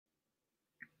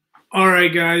All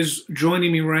right, guys,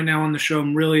 joining me right now on the show,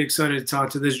 I'm really excited to talk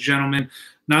to this gentleman.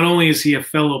 Not only is he a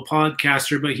fellow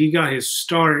podcaster, but he got his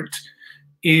start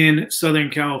in Southern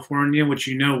California, which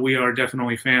you know we are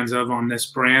definitely fans of on this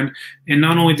brand. And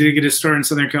not only did he get his start in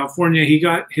Southern California, he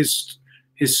got his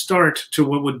start to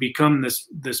what would become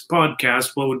this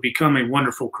podcast, what would become a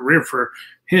wonderful career for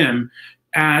him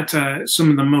at some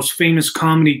of the most famous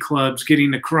comedy clubs,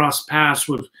 getting to cross paths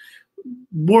with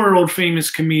world famous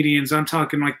comedians. I'm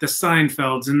talking like the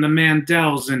Seinfelds and the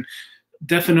Mandels, and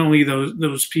definitely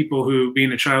those people who,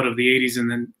 being a child of the 80s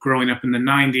and then growing up in the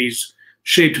 90s,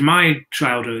 shaped my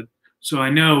childhood. So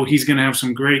I know he's going to have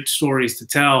some great stories to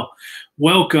tell.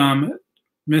 Welcome,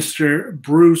 Mr.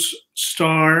 Bruce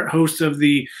Starr, host of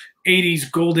the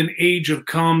 80s Golden Age of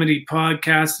Comedy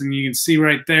podcast. And you can see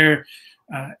right there,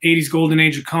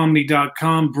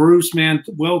 80sgoldenageofcomedy.com. Bruce, man,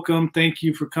 welcome. Thank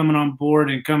you for coming on board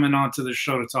and coming on to the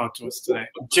show to talk to us today.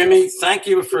 Jimmy, thank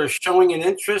you for showing an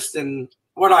interest in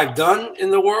what I've done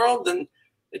in the world. And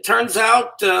it turns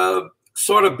out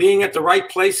sort of being at the right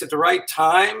place at the right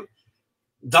time,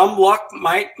 dumb luck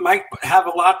might have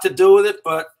a lot to do with it,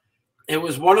 but it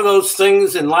was one of those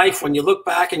things in life when you look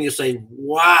back and you say,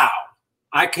 wow,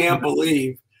 I can't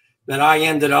believe that I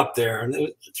ended up there. And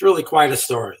it's really quite a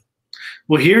story.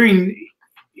 Well, hearing,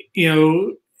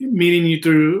 meeting you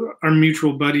through our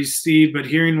mutual buddy, Steve, but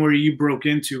hearing where you broke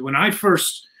into, when I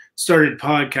first started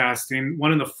podcasting,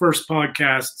 one of the first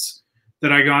podcasts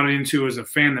that I got into as a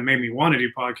fan that made me want to do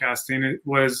podcasting, it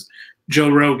was Joe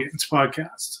Rogan's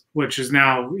podcast, which is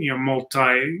now,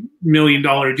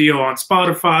 multi-million-dollar deal on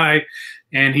Spotify.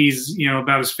 And he's,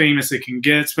 about as famous as it can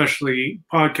get, especially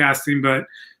podcasting. But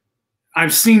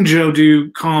I've seen Joe do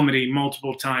comedy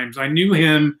multiple times. I knew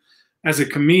him as a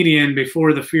comedian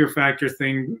before the Fear Factor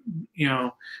thing,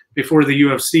 before the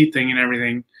UFC thing and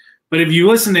everything. But if you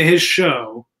listen to his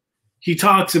show, he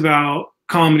talks about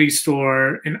Comedy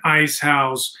Store and Ice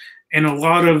House and a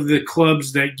lot of the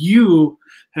clubs that you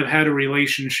have had a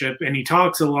relationship. And he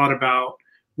talks a lot about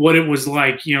what it was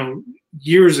like,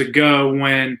 years ago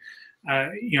when,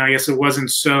 I guess it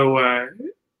wasn't so,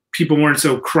 people weren't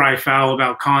so cry foul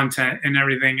about content and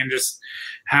everything, and just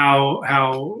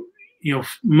how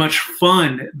much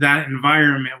fun that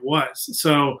environment was.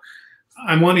 So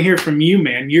I want to hear from you,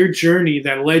 man, your journey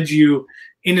that led you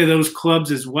into those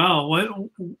clubs as well.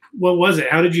 What was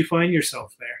it? How did you find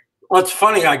yourself there? Well, it's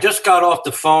funny. I just got off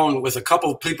the phone with a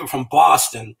couple of people from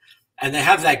Boston, and they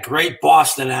have that great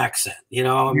Boston accent.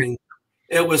 I mean,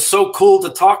 it was so cool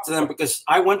to talk to them because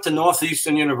I went to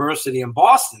Northeastern University in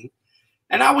Boston,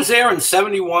 and I was there in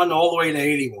 71 all the way to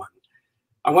 81.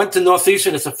 I went to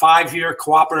Northeastern. It's a 5-year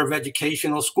cooperative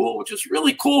educational school, which is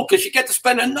really cool because you get to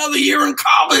spend another year in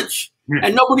college,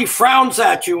 and nobody frowns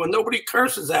at you and nobody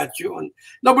curses at you and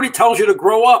nobody tells you to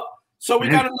grow up. So we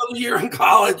got another year in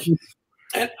college,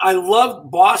 and I loved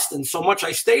Boston so much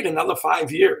I stayed another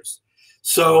 5 years.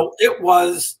 So it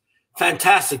was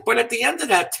fantastic. But at the end of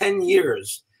that 10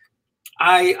 years,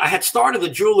 I had started the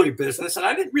jewelry business, and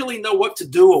I didn't really know what to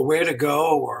do or where to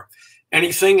go or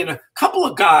anything. And a couple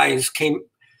of guys came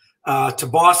to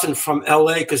Boston from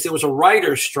LA because there was a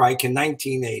writer's strike in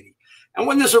 1980. And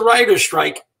when there's a writer's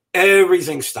strike,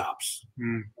 everything stops.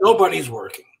 Nobody's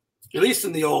working, at least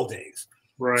in the old days.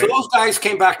 Right. So those guys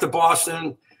came back to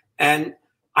Boston, and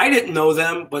I didn't know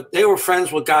them, but they were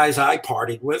friends with guys I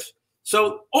partied with.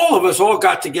 So all of us all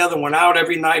got together, went out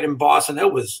every night in Boston.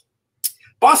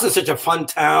 Boston's such a fun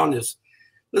town.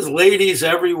 There's ladies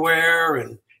everywhere.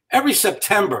 And every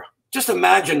September, just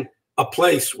imagine a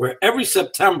place where every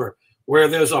September, where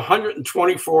there's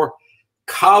 124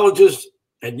 colleges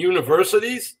and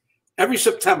universities, every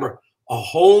September, a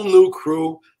whole new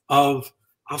crew of,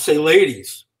 I'll say,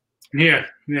 ladies. Yeah.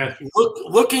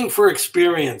 Looking for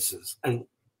experiences. And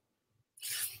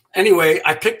anyway,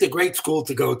 I picked a great school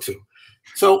to go to.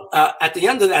 So at the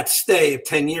end of that stay of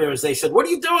 10 years, they said, "What are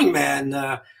you doing, man?"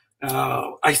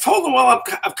 I told them, "Well,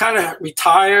 I'm kind of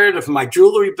retired of my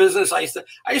jewelry business. I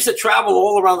used to travel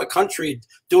all around the country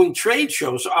doing trade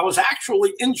shows. So I was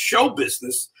actually in show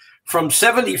business from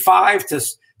 75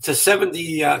 to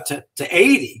 70 to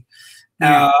 80.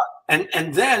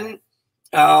 And then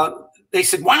they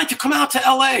said, "Why don't you come out to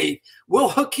LA? We'll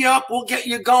hook you up. We'll get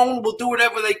you going. We'll do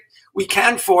whatever we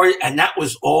can for you." And that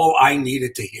was all I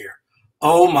needed to hear.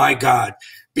 Oh, my God.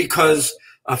 Because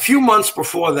a few months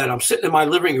before that, I'm sitting in my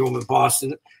living room in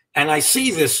Boston, and I see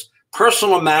this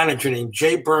personal manager named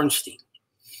Jay Bernstein.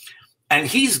 And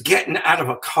he's getting out of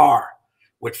a car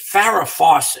with Farrah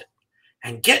Fawcett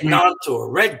and getting onto a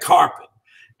red carpet.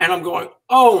 And I'm going,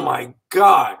 oh, my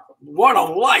God, what a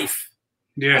life.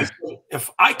 Yeah.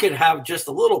 If I could have just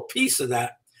a little piece of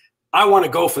that, I want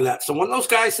to go for that. So when those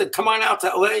guys said, come on out to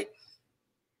LA,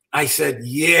 I said,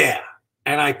 yeah.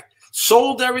 And I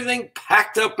sold everything,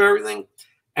 packed up everything,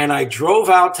 and I drove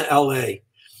out to LA.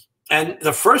 And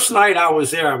the first night I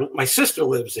was there, my sister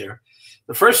lives there.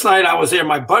 The first night I was there,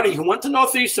 my buddy who went to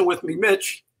Northeastern with me,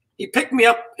 Mitch, he picked me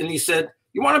up and he said,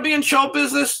 you want to be in show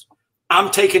business? I'm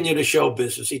taking you to show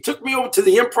business. He took me over to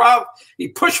the Improv. He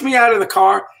pushed me out of the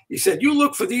car. He said, you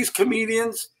look for these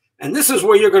comedians, and this is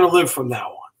where you're going to live from now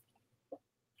on.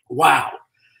 Wow.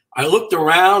 I looked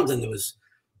around, and there was,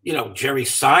 you know, Jerry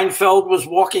Seinfeld was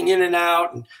walking in and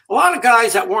out, and a lot of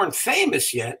guys that weren't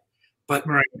famous yet, but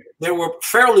they were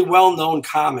fairly well-known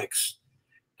comics.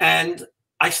 And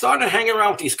I started hanging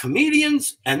around with these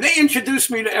comedians, and they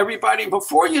introduced me to everybody.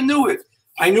 Before you knew it,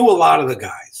 I knew a lot of the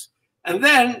guys. And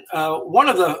then one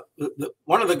of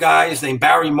the guys named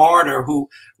Barry Martyr, who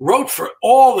wrote for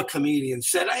all the comedians,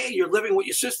 said, hey, you're living with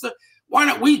your sister. Why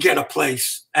don't we get a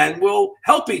place and we'll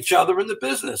help each other in the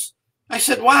business? I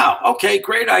said, wow, okay,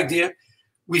 great idea.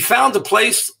 We found a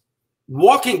place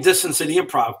walking distance to the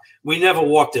Improv. We never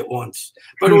walked it once,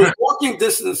 but it was walking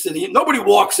distance to the, nobody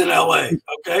walks in LA,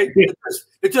 okay?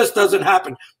 It just doesn't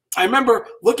happen. I remember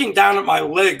looking down at my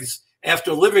legs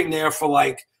after living there for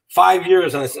like 5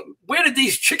 years, and I said, where did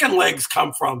these chicken legs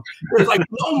come from? There's like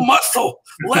no muscle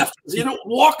left. You don't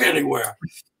walk anywhere.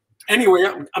 Anyway,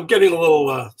 I'm getting a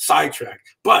little sidetracked.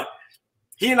 But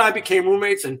he and I became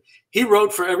roommates, and he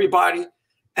wrote for everybody.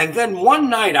 And then one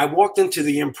night I walked into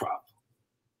the Improv,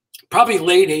 probably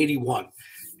late 81.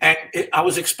 And I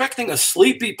was expecting a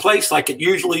sleepy place like it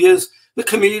usually is. The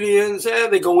comedians,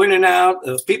 they go in and out.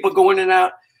 People go in and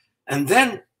out. And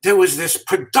then there was this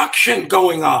production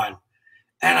going on.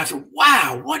 And I said,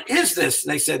 wow, what is this?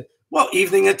 And they said, well,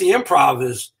 Evening at the Improv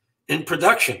is in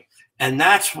production. And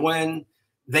that's when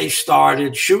they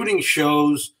started shooting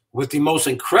shows with the most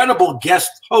incredible guest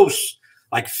hosts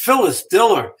like Phyllis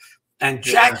Diller and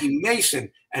Jackie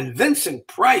Mason and Vincent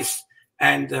Price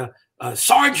and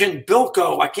Sergeant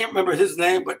Bilko. I can't remember his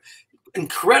name, but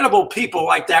incredible people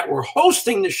like that were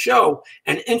hosting the show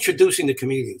and introducing the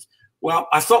comedians. Well,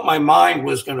 I thought my mind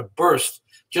was going to burst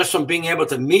just from being able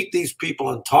to meet these people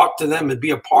and talk to them and be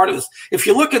a part of this. If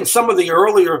you look in some of the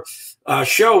earlier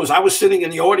shows, I was sitting in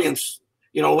the audience,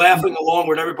 you know, laughing along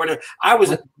with everybody. I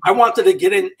wanted to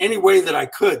get in any way that I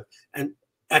could. And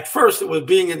at first it was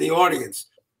being in the audience.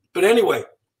 But anyway,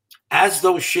 as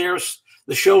the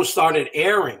shows started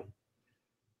airing,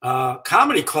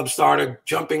 comedy clubs started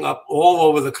jumping up all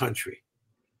over the country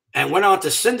and went on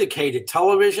to syndicated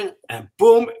television, and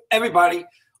boom, everybody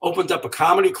opened up a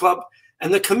comedy club.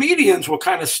 And the comedians were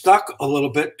kind of stuck a little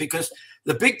bit because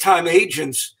the big time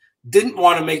agents didn't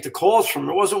want to make the calls from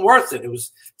it. It wasn't worth it. It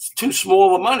was too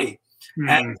small of money.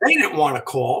 And they didn't want to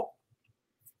call.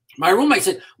 My roommate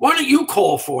said, why don't you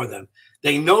call for them?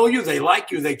 They know you, they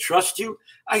like you, they trust you.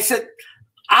 I said,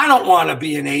 I don't want to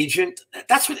be an agent.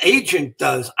 That's what agent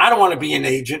does. I don't want to be an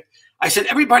agent. I said,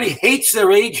 everybody hates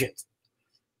their agent.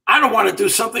 I don't want to do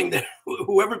something that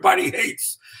who everybody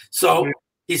hates. So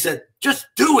he said, just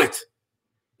do it.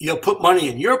 You'll put money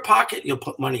in your pocket. You'll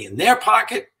put money in their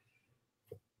pocket.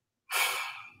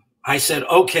 I said,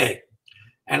 okay.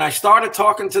 And I started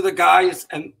talking to the guys,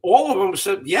 and all of them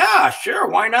said, yeah, sure,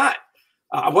 why not?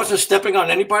 I wasn't stepping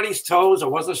on anybody's toes. I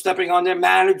wasn't stepping on their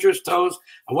manager's toes.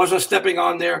 I wasn't stepping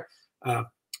on their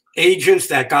agents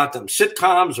that got them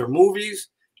sitcoms or movies.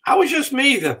 I was just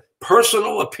me, the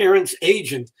personal appearance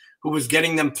agent who was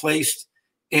getting them placed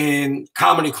in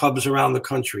comedy clubs around the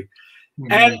country.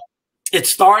 And it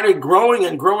started growing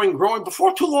and growing and growing.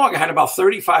 Before too long, I had about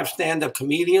 35 stand-up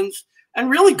comedians and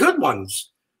really good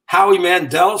ones. Howie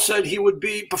Mendel said he would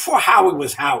be, before Howie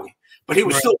was Howie, but he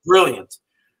was still brilliant.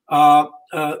 A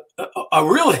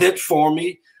real hit for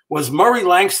me was Murray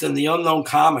Langston, the unknown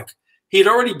comic. He had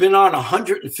already been on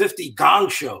 150 gong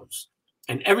shows,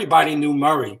 and everybody knew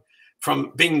Murray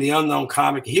from being the unknown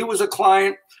comic. He was a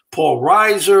client. Pual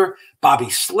Riser, Bobby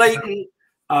Slayton,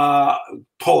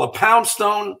 Paula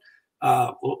Poundstone,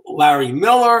 Larry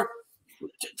Miller.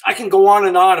 I can go on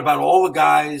and on about all the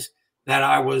guys that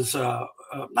I was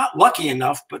not lucky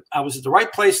enough, but I was at the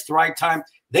right place at the right time.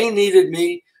 They needed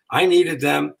me. I needed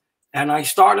them. And I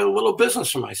started a little business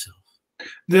for myself.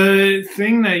 The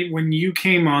thing that when you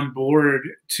came on board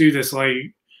to this, like,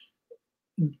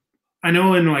 I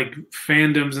know in like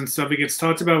fandoms and stuff, it gets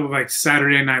talked about with like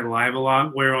Saturday Night Live a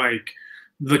lot, where like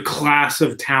the class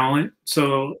of talent.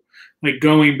 So like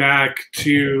going back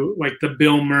to like the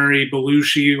Bill Murray,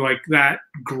 Belushi, like that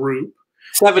group.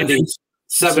 70s.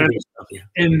 Yeah.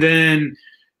 And then,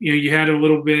 you know, you had a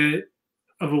little bit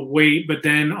of a wait, but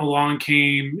then along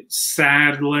came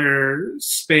Sadler,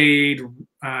 Spade,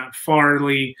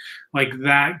 Farley, like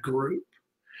that group.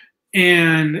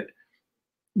 And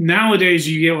nowadays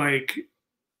you get like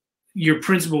your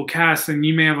principal cast, and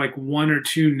you may have like one or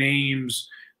two names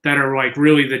that are like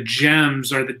really the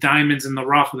gems or the diamonds in the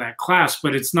rough of that class,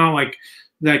 but it's not like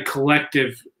that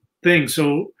collective thing.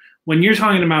 So when you're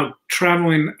talking about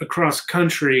traveling across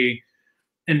country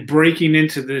and breaking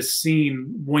into this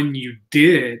scene when you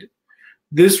did,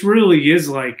 this really is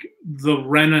like the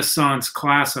Renaissance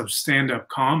class of stand-up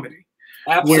comedy.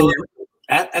 Absolutely.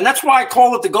 And that's why I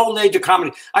call it the golden age of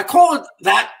comedy. I call it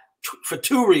that for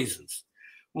two reasons.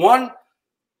 One,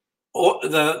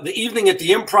 the evening at the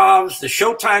Improvs, the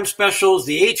Showtime specials,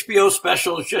 the HBO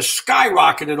specials just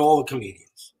skyrocketed all the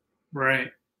comedians.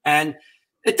 Right. And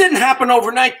it didn't happen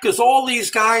overnight, because all these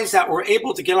guys that were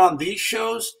able to get on these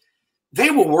shows, they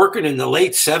were working in the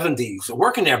late 70s,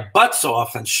 working their butts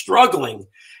off and struggling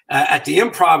at the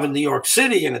Improv in New York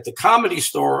City and at the Comedy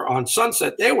Store on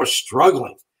Sunset. They were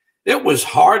struggling. It was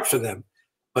hard for them,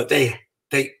 but they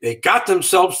got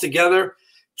themselves together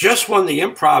just when the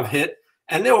Improv hit,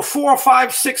 and there were 4 or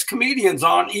 5, 6 comedians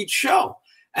on each show,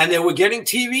 and they were getting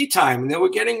TV time and they were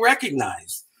getting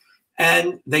recognized,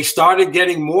 and they started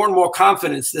getting more and more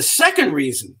confidence. The second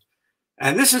reason,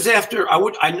 and this is after I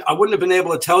wouldn't have been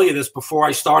able to tell you this before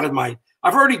I started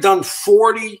I've already done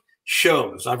 40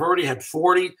 shows. I've already had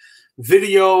 40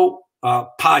 video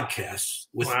podcasts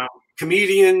with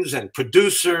comedians and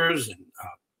producers and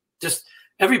just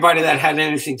everybody that had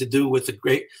anything to do with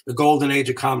the golden age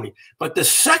of comedy. But the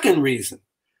second reason,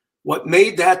 what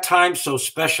made that time so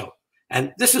special,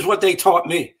 and this is what they taught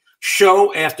me,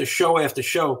 show after show after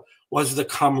show, was the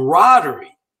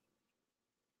camaraderie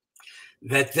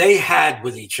that they had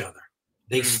with each other.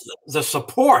 The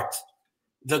support,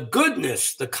 the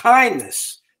goodness, the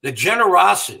kindness, the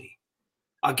generosity.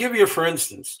 I'll give you, for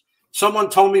instance, someone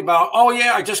told me about, oh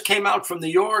yeah, I just came out from New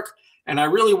York and I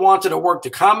really wanted to work the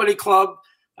comedy club.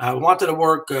 I wanted to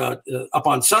work up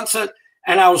on Sunset.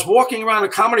 And I was walking around a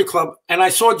comedy club and I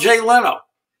saw Jay Leno.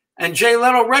 And Jay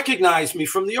Leno recognized me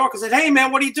from New York and said, hey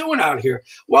man, what are you doing out here?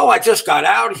 Well, I just got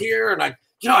out here and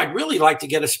I'd really like to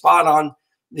get a spot on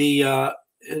the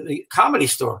Comedy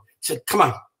Store. He said, come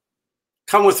on,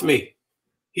 come with me.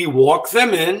 He walked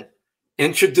them in,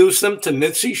 introduced them to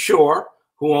Mitzi Shore,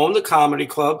 who owned the comedy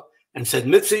club, and said,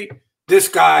 Mitzi, this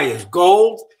guy is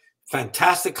gold,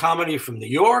 fantastic comedy from New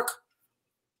York.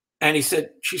 And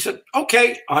she said,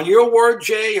 okay, on your word,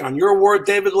 Jay, on your word,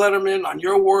 David Letterman, on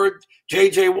your word,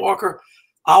 J.J. Walker,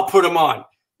 I'll put him on.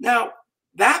 Now,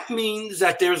 that means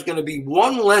that there's going to be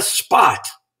one less spot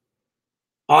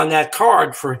on that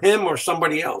card for him or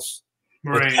somebody else.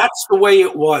 Right. But that's the way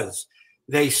it was.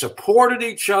 They supported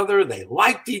each other. They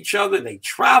liked each other. They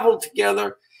traveled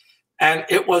together. And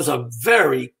it was a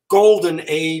very golden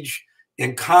age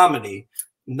in comedy,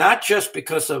 not just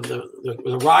because of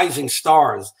the rising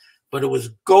stars, but it was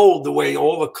gold the way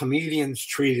all the comedians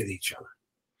treated each other.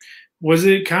 Was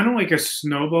it kind of like a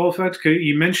snowball effect?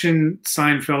 You mentioned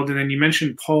Seinfeld, and then you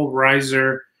mentioned Pual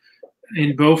Riser,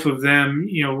 and both of them,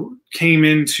 came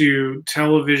into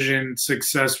television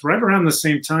success right around the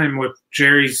same time with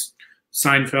Jerry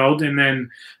Seinfeld, and then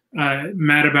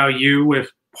Mad About You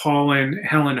with Paul and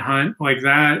Helen Hunt, like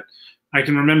that. I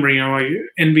can remember, like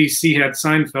NBC had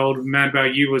Seinfeld, Mad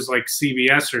About You was like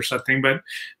CBS or something, but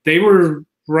they were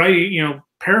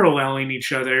paralleling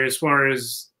each other as far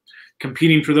as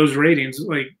competing for those ratings.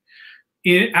 Like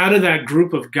out of that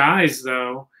group of guys,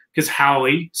 though, because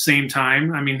Howie, same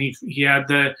time. I mean, he had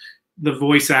the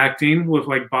voice acting with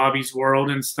like Bobby's World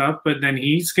and stuff, but then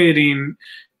he's getting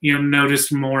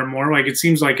noticed more and more. Like it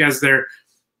seems like as they're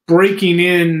breaking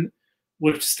in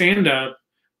with stand up,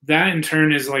 that in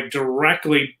turn is like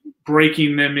directly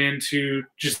breaking them into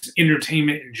just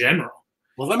entertainment in general.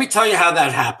 Well, let me tell you how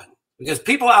that happened, because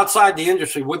people outside the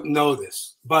industry wouldn't know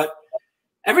this, but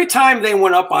every time they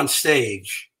went up on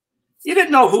stage, you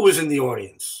didn't know who was in the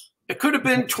audience. It could have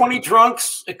been 20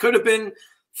 drunks. It could have been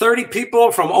 30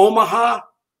 people from Omaha,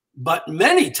 but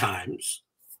many times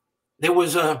there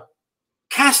was a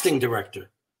casting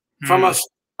director from an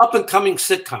up-and-coming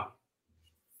sitcom.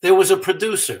 There was a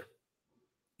producer.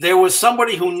 There was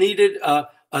somebody who needed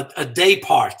a day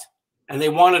part, and they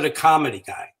wanted a comedy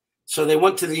guy. So they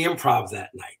went to the Improv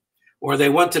that night, or they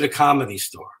went to the Comedy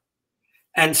Store.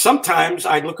 And sometimes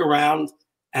I'd look around,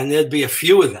 and there'd be a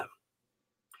few of them,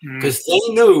 because they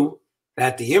knew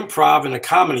that the Improv and the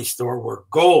Comedy Store were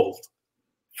gold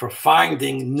for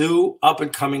finding new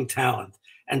up-and-coming talent.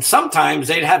 And sometimes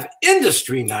they'd have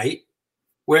industry night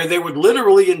where they would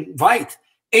literally invite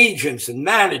agents and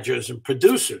managers and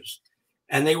producers.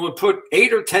 and they would put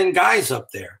 8 or 10 guys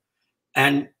up there.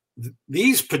 And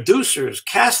these producers,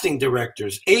 casting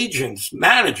directors, agents,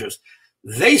 managers,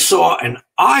 they saw an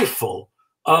eyeful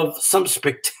of some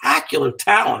spectacular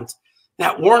talent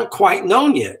that weren't quite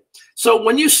known yet. So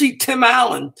when you see Tim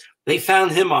Allen, they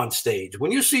found him on stage.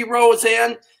 When you see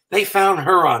Roseanne, they found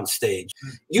her on stage.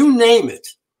 You name it.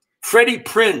 Freddie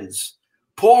Prinze,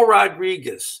 Paul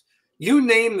Rodriguez, you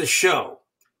name the show,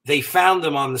 they found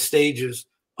them on the stages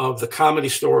of the Comedy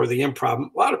Store or the Improv.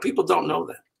 A lot of people don't know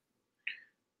that.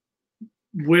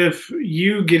 With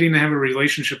you getting to have a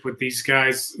relationship with these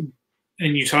guys,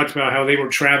 and you talked about how they were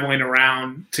traveling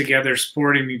around together,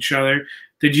 supporting each other,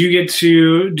 did you get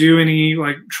to do any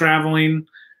like traveling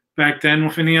back then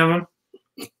with any of them?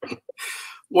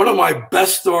 One of my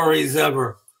best stories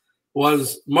ever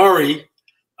was Murray,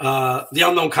 the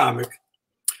unknown comic.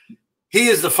 He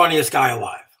is the funniest guy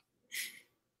alive.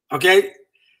 Okay?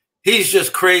 He's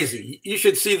just crazy. You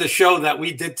should see the show that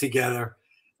we did together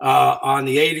on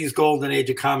the 80s golden age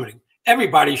of comedy.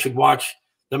 Everybody should watch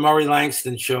the Murray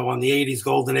Langston show on the 80s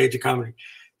golden age of comedy.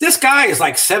 This guy is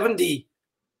like 72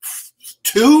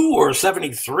 or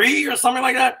 73 or something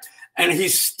like that, and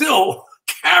he's still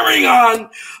carrying on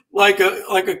like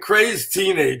a crazed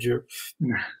teenager.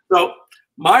 So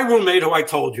my roommate, who I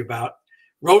told you about,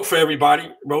 wrote for everybody,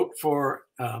 wrote for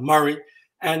Murray,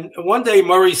 and one day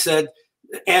Murray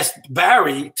asked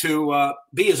Barry to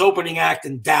be his opening act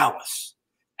in Dallas.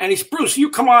 And he's, Bruce,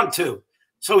 you come on too.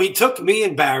 So he took me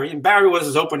and Barry was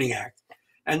his opening act.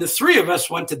 And the three of us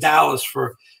went to Dallas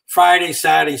for Friday,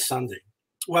 Saturday, Sunday.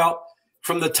 Well,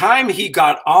 from the time he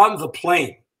got on the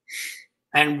plane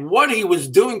and what he was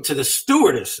doing to the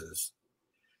stewardesses,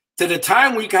 to the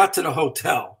time we got to the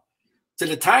hotel, to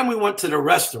the time we went to the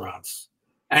restaurants,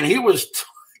 and he was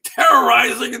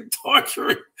terrorizing and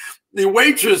torturing the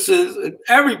waitresses, and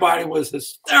everybody was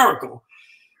hysterical.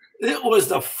 It was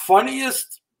the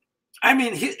funniest. I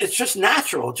mean, it's just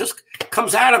natural. It just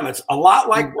comes at him. It's a lot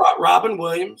like Robin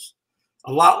Williams,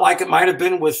 a lot like it might have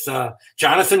been with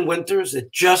Jonathan Winters.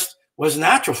 It just was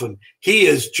natural for him. He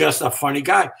is just a funny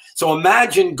guy. So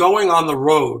imagine going on the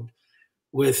road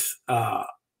with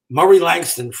Murray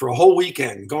Langston for a whole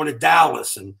weekend, going to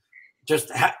Dallas and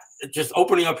just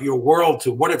opening up your world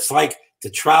to what it's like to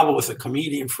travel with a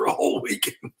comedian for a whole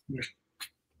weekend.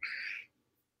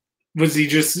 Was he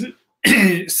just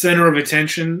center of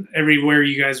attention everywhere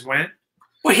you guys went?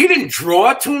 Well, he didn't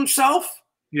draw it to himself.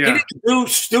 Yeah. He didn't do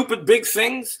stupid big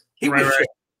things. He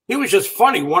was just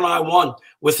funny one-on-one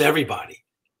with everybody.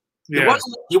 Yeah.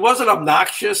 He wasn't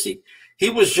obnoxious. He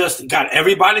was just got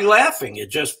everybody laughing.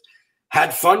 It just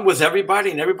had fun with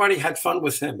everybody, and everybody had fun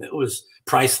with him. It was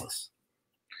priceless.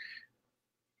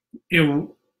 You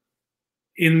know,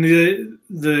 in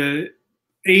the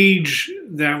age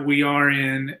that we are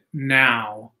in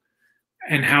now,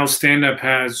 and how stand-up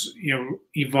has, you know,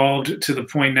 evolved to the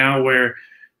point now where,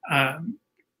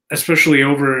 especially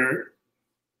over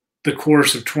the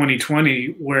course of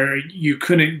 2020, where you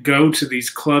couldn't go to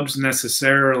these clubs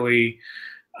necessarily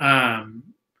in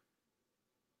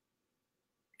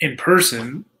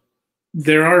person.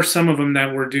 There are some of them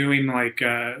that were doing like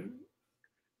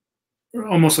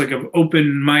almost like an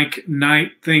open mic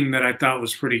night thing that I thought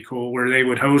was pretty cool, where they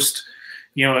would host,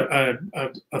 you know,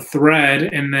 a thread,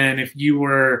 and then if you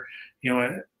were, you know,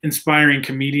 an inspiring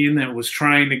comedian that was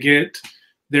trying to get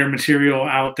their material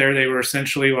out there, they were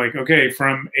essentially like, okay,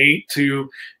 from 8 to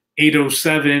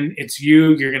 8:07, it's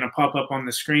you. You're going to pop up on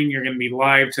the screen. You're going to be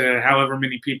live to however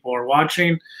many people are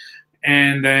watching,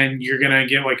 and then you're going to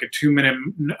get like a 2-minute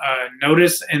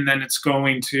notice, and then it's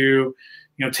going to,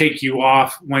 you know, take you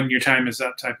off when your time is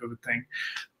up, type of a thing.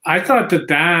 I thought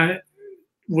that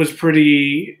was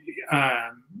pretty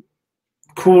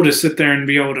cool to sit there and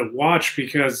be able to watch,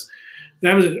 because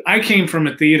I came from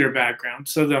a theater background,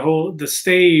 so the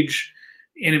stage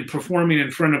and performing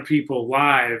in front of people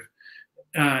live,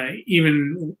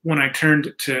 even when I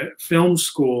turned to film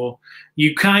school,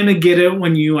 you kind of get it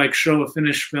when you like show a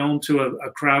finished film to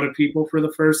a crowd of people for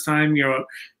the first time. You're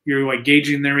like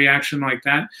gauging their reaction like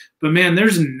that. But man,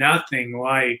 there's nothing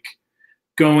like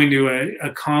going to a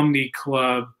comedy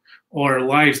club or a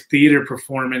live theater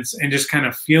performance and just kind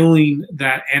of feeling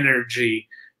that energy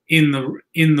in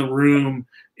the room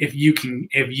if you can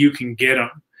get them.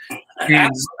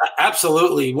 And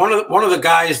absolutely. One of the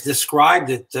guys described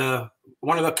it.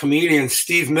 One of the comedians,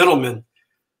 Steve Middleman,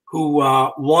 who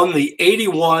won the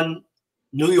 '81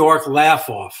 New York Laugh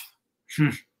Off,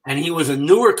 and he was a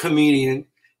newer comedian,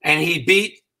 and he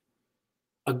beat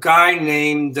a guy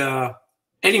named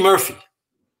Eddie Murphy.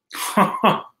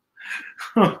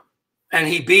 And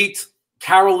he beat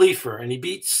Carol Leifer, and he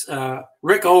beats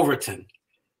Rick Overton.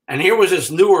 And here was this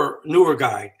newer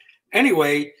guy.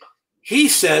 Anyway, he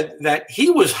said that he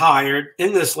was hired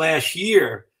in this last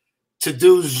year to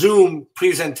do Zoom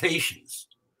presentations.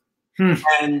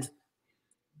 And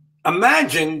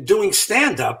imagine doing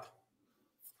stand-up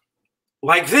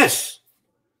like this.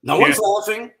 No one's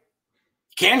laughing.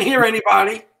 Can't hear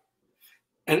anybody.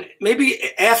 And maybe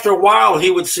after a while, he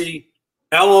would see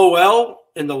LOL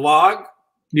in the log.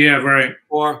 Yeah, right.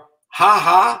 Or ha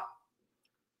ha.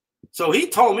 So he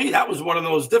told me that was one of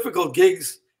those difficult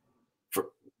gigs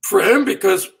for him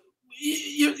because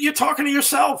you're talking to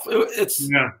yourself.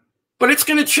 But it's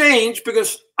going to change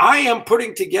because I am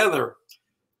putting together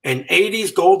an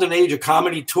 80s golden age of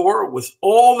comedy tour with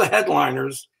all the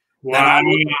headliners that I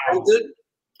did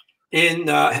in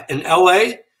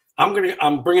LA.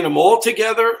 I'm bringing them all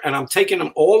together and I'm taking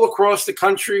them all across the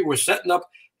country. We're setting up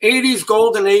 80s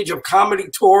golden age of comedy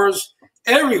tours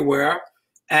everywhere.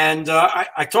 And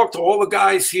I talked to all the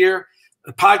guys here,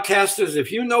 the podcasters.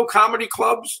 If you know comedy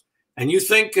clubs and you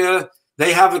think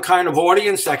they have the kind of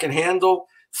audience that can handle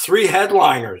three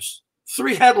headliners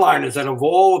that have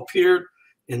all appeared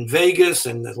in Vegas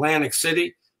and Atlantic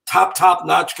City, top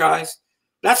notch guys.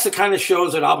 That's the kind of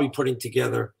shows that I'll be putting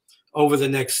together over the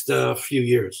next few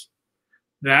years.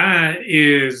 That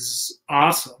is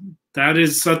awesome. That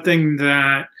is something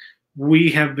that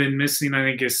we have been missing, I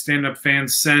think, as stand-up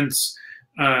fans since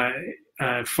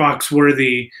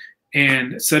Foxworthy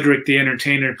and Cedric the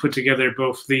Entertainer put together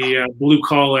both the Blue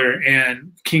Collar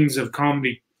and Kings of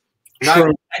Comedy.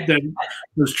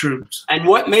 Those troops. And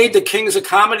what made the Kings of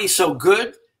Comedy so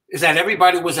good is that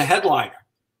everybody was a headliner.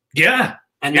 Yeah.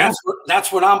 And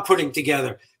that's what I'm putting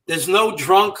together. There's no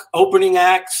drunk opening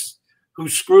acts who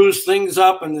screws things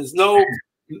up, and there's no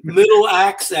middle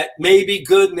acts that may be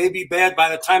good, may be bad. By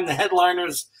the time the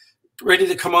headliner's ready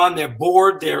to come on, they're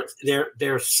bored,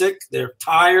 they're sick, they're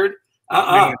tired.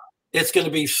 It's going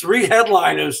to be three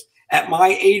headliners at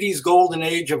my 80s golden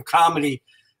age of comedy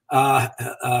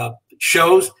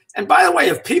shows. And by the way,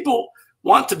 if people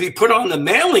want to be put on the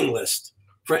mailing list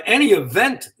for any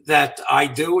event that I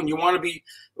do, and you want to be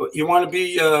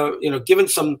given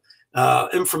some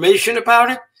information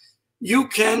about it, you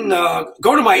can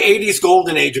go to my 80s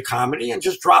golden age of comedy and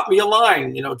just drop me a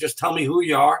line. Just tell me who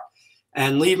you are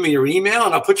and leave me your email,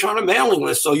 and I'll put you on a mailing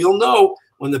list so you'll know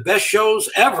when the best shows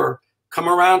ever come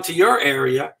around to your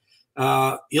area.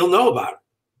 You'll know about it.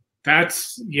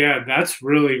 That's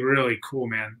really, really cool,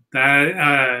 man.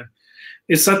 That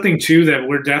is something too that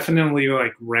we're definitely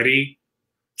like ready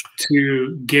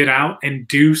to get out and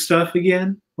do stuff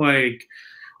again. Like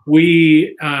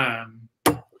I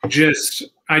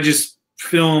just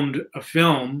filmed a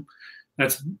film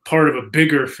that's part of a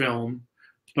bigger film,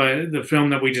 but the film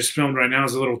that we just filmed right now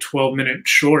is a little 12-minute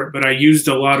short, but I used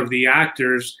a lot of the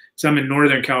actors. So I'm in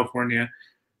Northern California.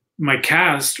 My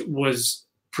cast was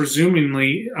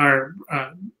presumably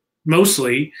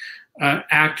mostly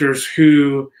actors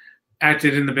who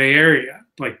acted in the Bay Area,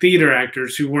 like theater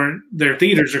actors their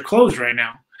theaters are closed right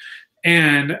now.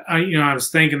 And I was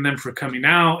thanking them for coming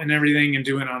out and everything and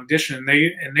doing an audition.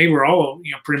 They were all,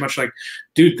 pretty much like,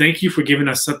 dude, thank you for giving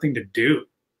us something to do.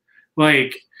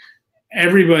 Like,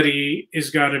 everybody has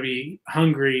got to be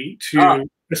hungry to,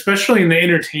 especially in the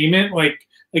entertainment. Like,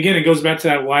 again, it goes back to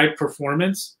that live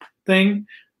performance thing.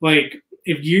 Like,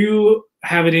 if you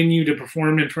have it in you to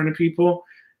perform in front of people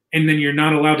and then you're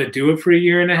not allowed to do it for a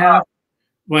year and a half,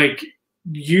 I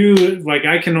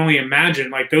can only imagine,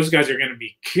 like, those guys are going to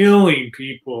be killing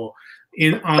people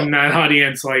on that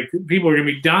audience. Like, people are going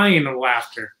to be dying of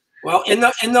laughter. Well,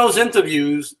 in those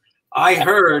interviews, I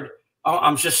heard,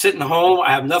 I'm just sitting home.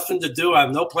 I have nothing to do. I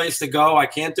have no place to go. I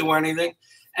can't do anything.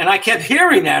 And I kept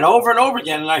hearing that over and over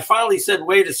again. And I finally said,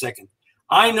 wait a second.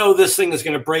 I know this thing is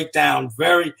going to break down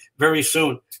very, very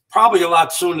soon, probably a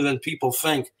lot sooner than people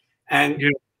think. And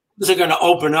things are going to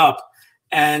open up.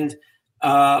 And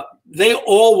they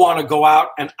all want to go out.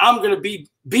 And I'm going to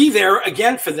be there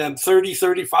again for them 30,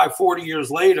 35, 40 years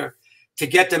later to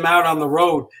get them out on the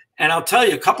road. And I'll tell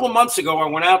you, a couple of months ago, I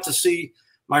went out to see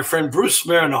my friend Bruce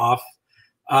Smirnoff,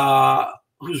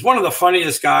 who's one of the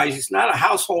funniest guys. He's not a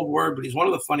household word, but he's one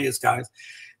of the funniest guys.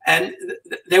 And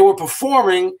they were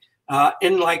performing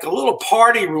in like a little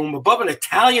party room above an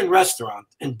Italian restaurant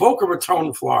in Boca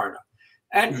Raton, Florida.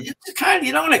 And it's kind of,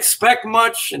 you don't expect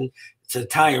much. And it's an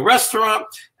Italian restaurant.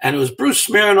 And it was Bruce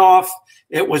Smirnoff.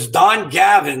 It was Don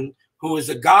Gavin, who is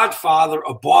the godfather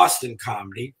of Boston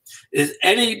comedy. Is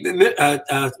Richie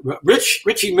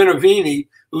Minervini,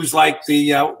 who's like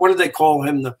the, what do they call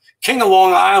him? The King of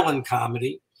Long Island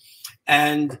comedy.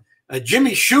 And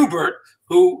Jimmy Schubert,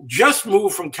 who just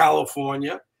moved from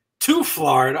California to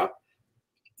Florida.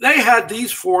 they had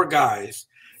these 4 guys,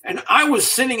 and I was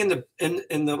sitting in the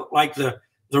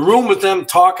room with them,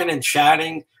 talking and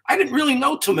chatting. I didn't really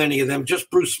know too many of them, just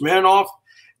Bruce Smirnoff.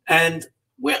 And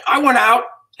I went out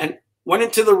and went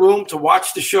into the room to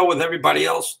watch the show with everybody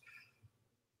else.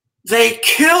 They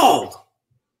killed.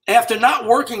 After not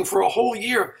working for a whole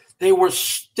year,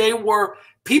 people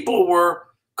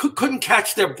couldn't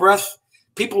catch their breath.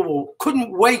 People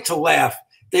couldn't wait to laugh.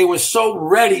 They were so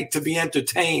ready to be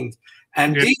entertained.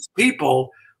 And these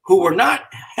people who were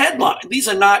not these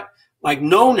are not like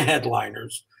known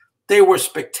headliners. They were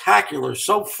spectacular,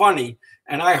 so funny.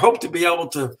 And I hope to be able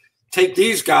to take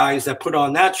these guys that put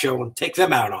on that show and take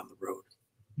them out on the road.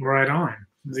 Right on.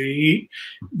 The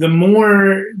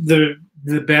more the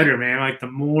better, man. Like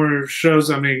the more shows,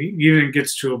 I mean, even it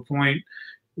gets to a point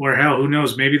where, hell, who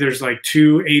knows? Maybe there's like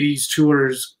 2 80s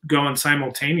tours going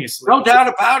simultaneously. No doubt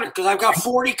about it, because I've got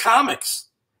 40 comics.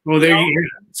 Well, there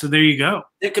you go.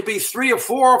 There could be 3 or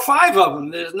 4 or 5 of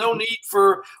them. There's no need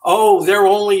for, oh, they're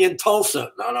only in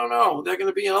Tulsa. No. They're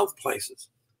going to be in other places.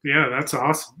 Yeah, that's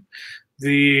awesome.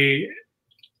 I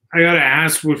got to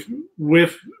ask, with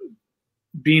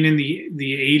being in the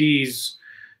 80s,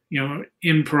 you know,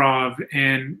 improv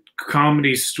and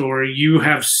comedy store, you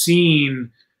have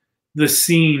seen the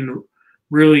scene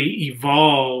really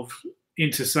evolve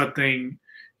into something,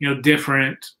 you know,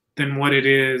 different than what it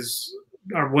is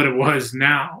or what it was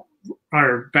now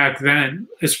or back then,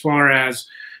 as far as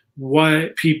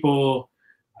what people,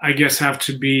 I guess, have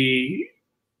to be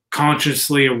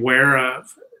consciously aware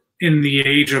of in the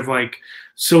age of like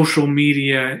social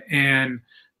media, and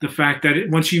the fact that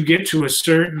once you get to a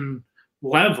certain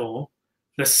level,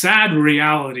 the sad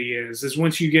reality is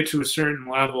once you get to a certain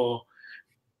level,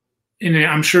 and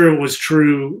I'm sure it was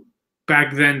true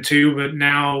back then too, but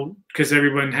now because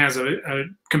everyone has a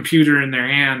computer in their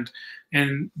hand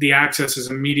and the access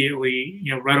is immediately,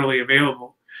 you know, readily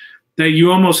available, that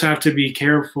you almost have to be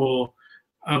careful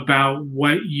about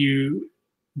what you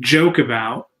joke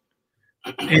about,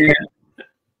 and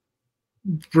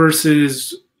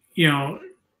versus, you know,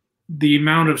 the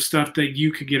amount of stuff that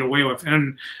you could get away with.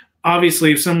 And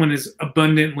obviously, if someone is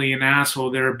abundantly an asshole,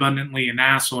 they're abundantly an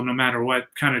asshole no matter what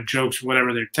kind of jokes,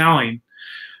 whatever they're telling.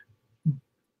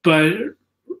 But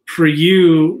for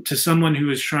you, to someone who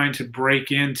is trying to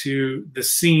break into the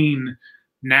scene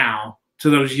now, to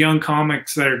those young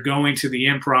comics that are going to the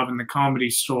improv and the comedy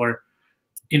store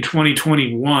in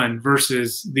 2021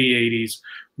 versus the 80s,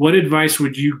 what advice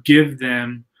would you give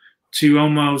them to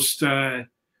almost, I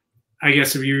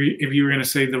guess if you were going to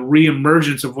say the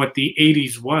reemergence of what the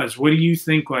 80s was? What do you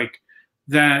think, like,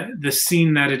 that the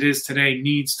scene that it is today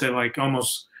needs to, like,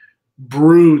 almost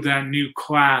brew that new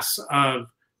class of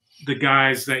the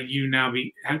guys that you now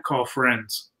call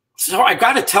friends? So I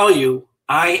got to tell you,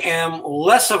 I am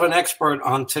less of an expert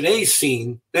on today's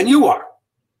scene than you are.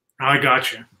 I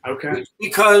got you. Okay.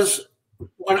 Because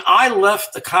when I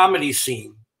left the comedy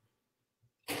scene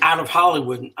out of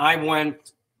Hollywood, I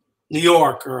went New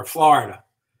York or Florida.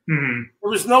 Mm-hmm. There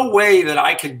was no way that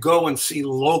I could go and see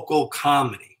local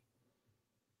comedy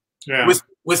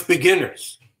with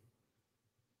beginners.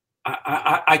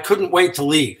 I couldn't wait to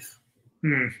leave.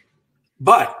 Mm.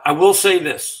 But I will say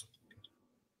this.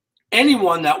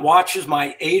 Anyone that watches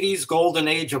my 80s golden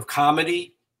age of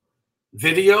comedy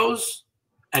videos,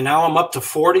 and now I'm up to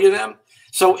 40 of them.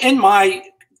 So in my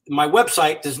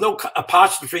website, there's no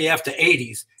apostrophe after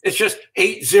 80s. It's just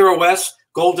 80s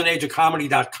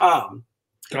goldenageofcomedy.com.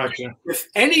 Gotcha. If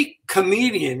any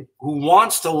comedian who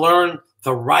wants to learn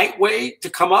the right way to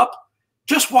come up,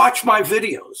 just watch my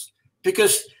videos,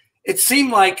 because it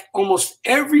seemed like almost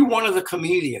every one of the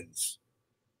comedians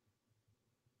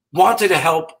wanted to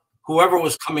help whoever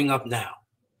was coming up now.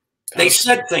 They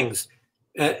said things.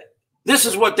 This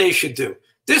is what they should do.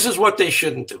 This is what they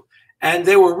shouldn't do. And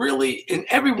they were really, in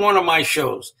every one of my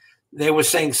shows, they were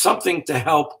saying something to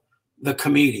help the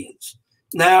comedians.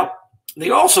 Now, they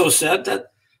also said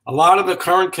that a lot of the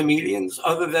current comedians,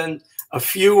 other than a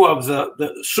few of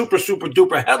the super, super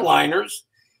duper headliners,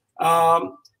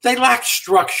 they lacked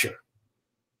structure.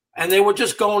 And they were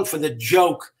just going for the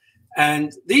joke.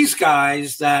 And these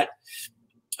guys that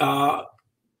were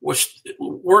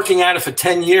working at it for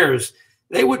 10 years,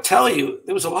 they would tell you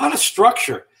there was a lot of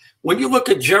structure. When you look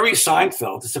at Jerry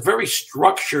Seinfeld, it's a very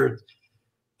structured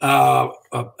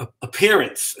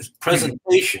appearance,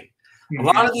 presentation. Mm-hmm. A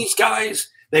lot of these guys,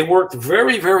 they worked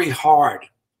very, very hard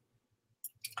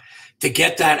to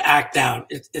get that act down.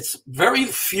 It's very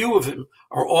few of them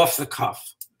are off the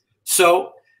cuff.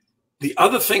 So the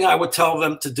other thing I would tell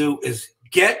them to do is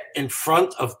get in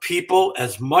front of people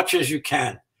as much as you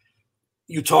can.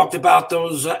 You talked about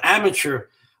those amateur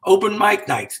open mic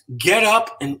nights. Get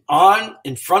up and on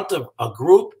in front of a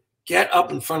group. Get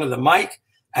up in front of the mic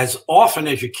as often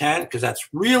as you can, because that's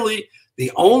really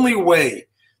the only way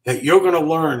that you're going to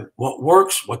learn what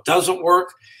works, what doesn't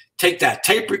work. Take that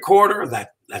tape recorder,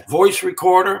 that voice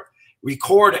recorder,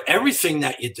 record everything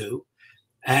that you do,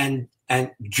 and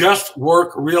just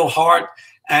work real hard.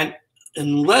 And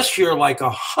unless you're like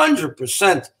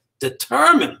 100%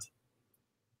 determined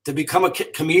to become a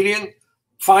comedian,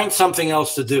 find something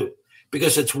else to do,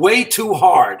 because it's way too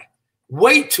hard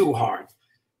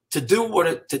to do what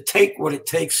it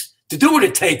takes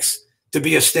to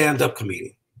be a stand-up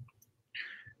comedian.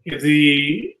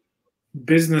 The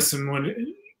business and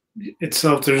when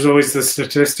itself, there's always the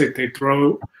statistic they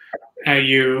throw at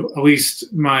you. At least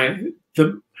our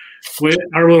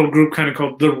little group kind of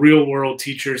called the real world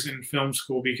teachers in film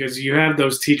school, because you have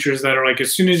those teachers that are like,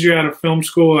 as soon as you're out of film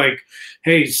school, like,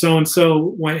 hey, so and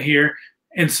so went here,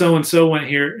 and so went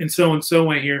here, and so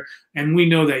went here, and we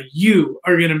know that you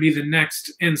are going to be the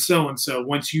next and so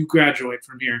once you graduate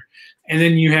from here. And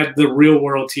then you had the real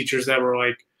world teachers that were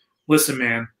like, listen,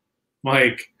 man,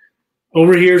 like,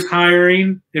 over here's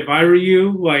hiring. If I were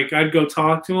you, like, I'd go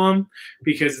talk to them,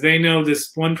 because they know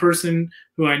this one person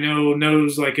who I know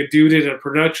knows like a dude at a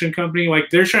production company. Like,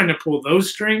 they're trying to pull those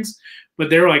strings, but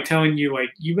they're like telling you, like,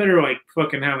 you better like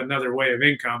fucking have another way of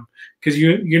income, because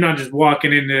you're not just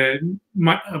walking into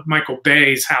Michael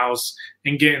Bay's house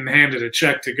and getting handed a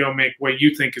check to go make what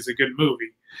you think is a good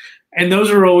movie. And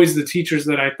those are always the teachers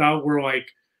that I thought were like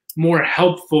more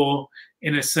helpful,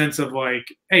 in a sense of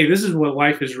like, hey, this is what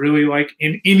life is really like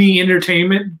in any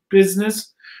entertainment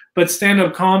business. But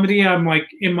stand-up comedy, I'm like,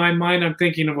 in my mind, I'm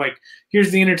thinking of like,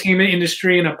 here's the entertainment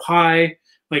industry in a pie,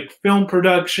 like film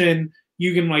production.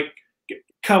 You can like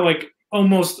cut like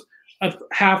almost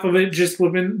half of it just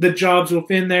within the jobs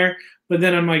within there. But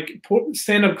then I'm like,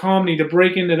 stand-up comedy, to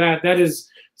break into that is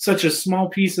such a small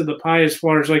piece of the pie, as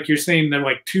far as like you're saying, they're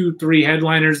like 2-3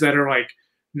 headliners that are like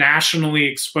nationally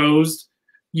exposed.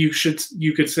 You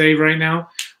could say right now,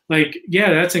 like,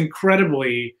 yeah, that's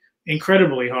incredibly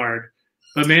hard.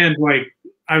 But man, like,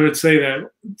 I would say that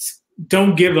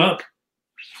don't give up,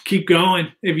 keep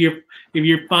going. If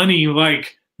you're funny,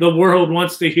 like, the world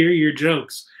wants to hear your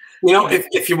jokes. You know,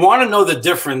 if you want to know the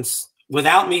difference,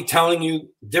 without me telling you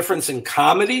difference in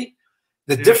comedy,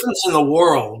 the difference in the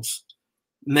worlds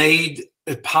made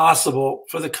it possible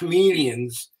for the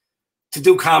comedians to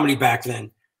do comedy back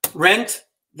then. Rent,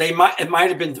 it might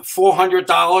have been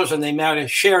 $400, and they might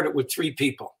have shared it with 3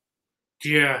 people.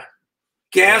 Yeah.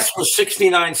 Gas was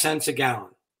 69 cents a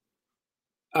gallon.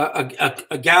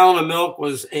 A gallon of milk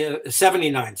was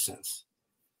 79 cents.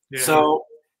 Yeah. So,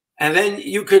 and then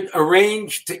you could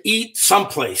arrange to eat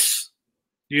someplace.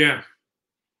 Yeah.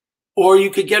 Or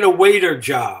you could get a waiter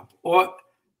job. Or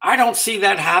I don't see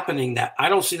that happening. Now.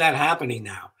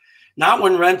 Not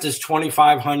when rent is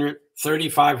 $2,500,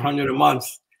 $3,500 a month.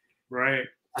 Right.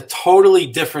 A totally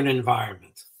different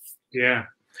environment. Yeah.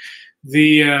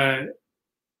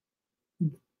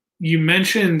 You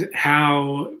mentioned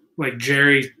how like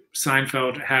Jerry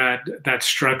Seinfeld had that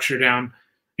structure down,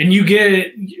 and you get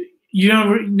it.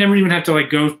 You never even have to like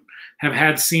go have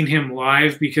had seen him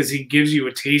live, because he gives you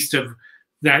a taste of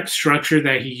that structure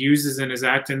that he uses in his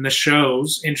act in the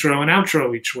show's intro and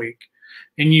outro each week.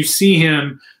 And you see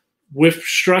him with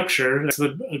structure. That's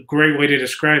a great way to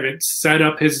describe it. Set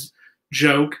up his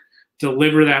joke,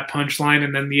 deliver that punchline,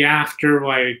 and then the after,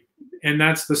 like, and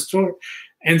that's the story.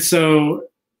 And so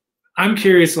I'm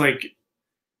curious, like,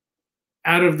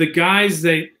 out of the guys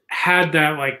that had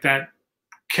that, like, that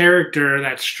character,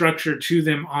 that structure to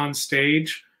them on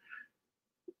stage,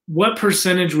 what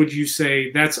percentage would you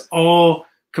say that's all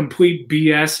complete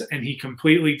BS and he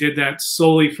completely did that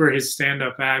solely for his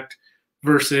stand-up act,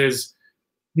 versus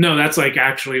no, that's like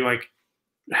actually like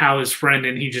how his friend,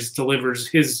 and he just delivers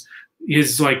his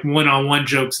like one-on-one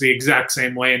jokes the exact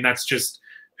same way, and that's just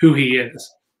who he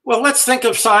is? Well, let's think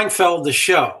of Seinfeld, the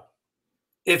show.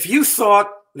 If you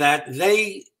thought that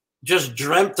they just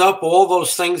dreamt up all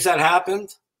those things that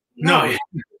happened, no.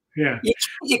 Yeah.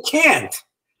 You can't.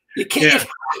 You can't.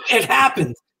 Yeah. It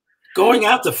happened. Going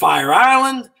out to Fire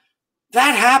Island,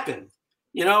 that happened.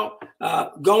 You know,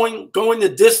 going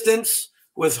the distance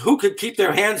with who could keep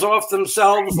their hands off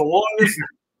themselves the longest.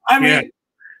 I mean,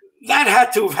 that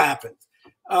had to have happened.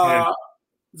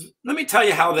 Let me tell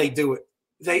you how they do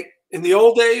it. In the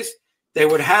old days, they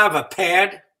would have a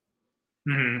pad.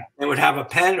 Mm-hmm. They would have a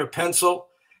pen or pencil,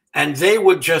 and they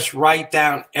would just write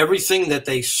down everything that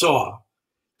they saw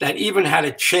that even had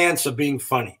a chance of being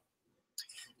funny.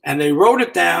 And they wrote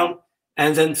it down,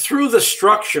 and then through the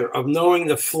structure of knowing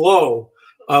the flow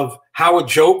of how a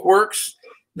joke works,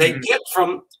 They get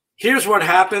from, here's what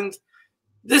happened.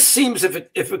 This seems, if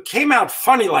it came out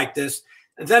funny like this,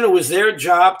 and then it was their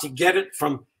job to get it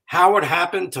from how it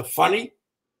happened to funny.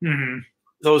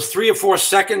 Those 3 or 4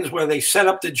 seconds where they set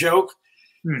up the joke,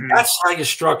 that's how you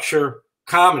structure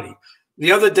comedy.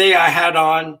 The other day I had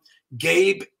on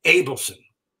Gabe Abelson,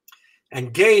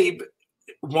 and Gabe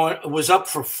was up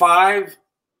for 5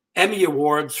 Emmy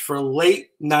Awards for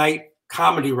late night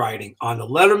comedy writing on the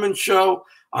Letterman Show,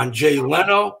 on Jay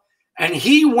Leno. And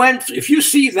he went, if you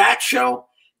see that show,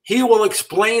 he will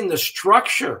explain the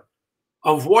structure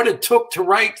of what it took to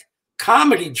write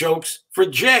comedy jokes for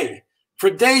Jay, for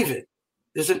David.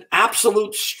 There's an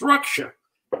absolute structure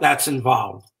that's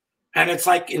involved. And it's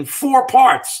like in 4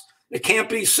 parts. It can't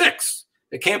be 6.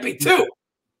 It can't be 2.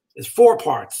 It's 4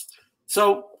 parts.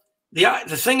 So the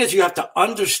thing is, you have to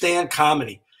understand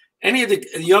comedy. Any of the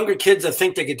younger kids that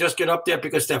think they could just get up there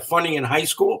because they're funny in high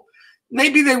school,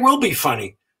 maybe they will be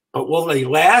funny, but will they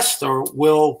last, or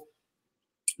will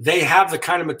they have the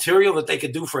kind of material that they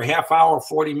could do for a half hour,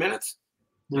 40 minutes?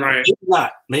 Right. Maybe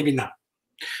not. Maybe not.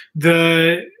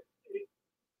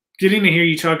 Getting to hear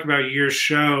you talk about your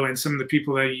show and some of the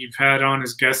people that you've had on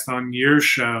as guests on your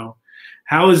show,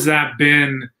 how has that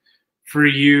been for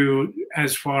you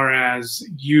as far as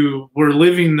you were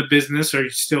living the business, or you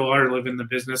still are living the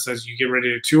business as you get ready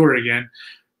to tour again?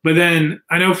 But then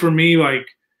I know for me, like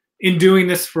in doing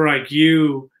this for like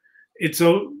you, it's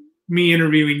me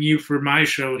interviewing you for my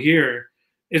show here.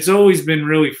 It's always been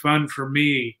really fun for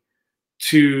me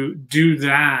to do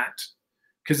that,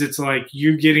 because it's like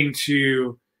you're getting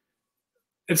to,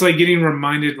 it's like getting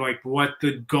reminded like what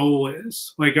the goal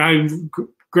is. Like I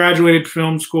graduated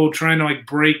film school trying to like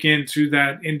break into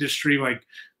that industry. Like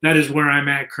that is where I'm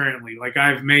at currently. Like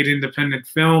I've made independent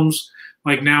films.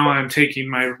 Like now I'm taking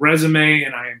my resume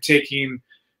and I am taking,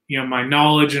 my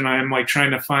knowledge, and I'm like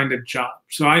trying to find a job.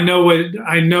 So I know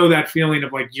that feeling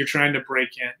of like you're trying to break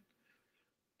in.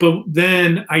 But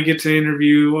then I get to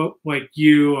interview like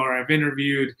you, or I've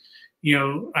interviewed,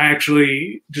 I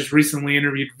actually just recently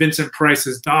interviewed Vincent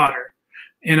Price's daughter.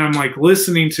 And I'm like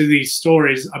listening to these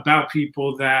stories about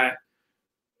people that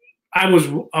I was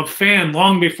a fan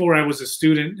long before I was a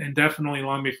student, and definitely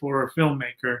long before a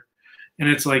filmmaker. And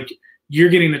it's like, you're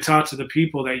getting to talk to the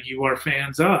people that you are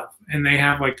fans of, and they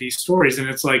have like these stories, and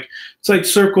it's like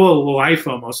circle of life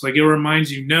almost. Like it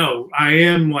reminds you, no, I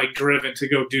am like driven to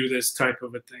go do this type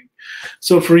of a thing.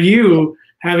 So for you,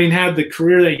 having had the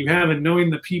career that you have and knowing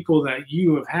the people that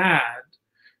you have had,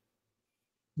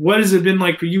 what has it been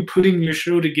like for you putting your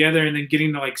show together and then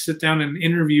getting to like sit down and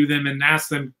interview them and ask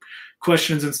them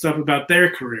questions and stuff about their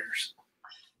careers?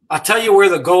 I'll tell you where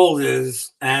the gold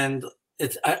is, and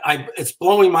it's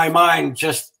blowing my mind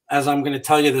just as I'm going to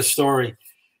tell you this story.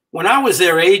 When I was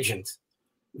their agent,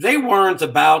 they weren't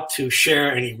about to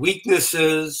share any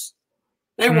weaknesses.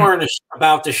 They weren't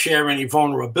about to share any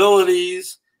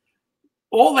vulnerabilities.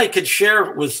 All they could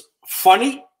share was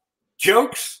funny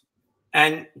jokes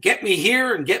and get me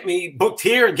here and get me booked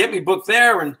here and get me booked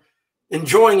there, and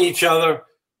enjoying each other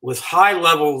with high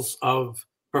levels of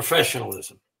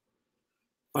professionalism.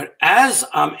 But as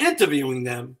I'm interviewing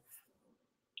them,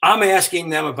 I'm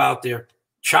asking them about their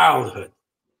childhood.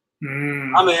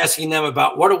 I'm asking them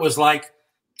about what it was like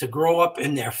to grow up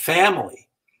in their family.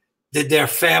 Did their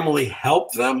family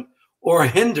help them or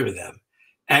hinder them?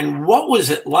 And what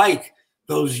was it like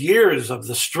those years of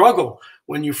the struggle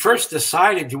when you first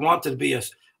decided you wanted to be a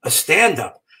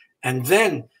stand-up, and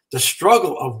then the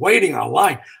struggle of waiting on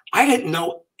line? I didn't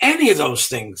know any of those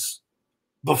things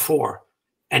before.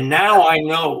 And now I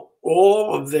know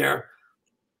all of their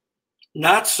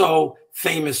not so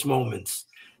famous moments,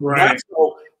 right? Not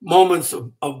so moments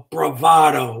of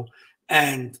bravado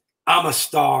and I'm a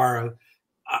star.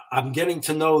 I'm getting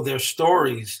to know their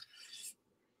stories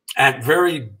at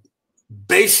very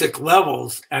basic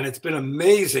levels, and it's been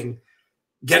amazing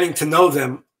getting to know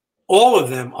them, all of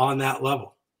them, on that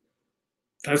level.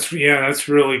 That's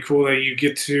really cool that you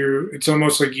get to, it's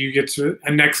almost like you get to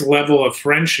a next level of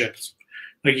friendships.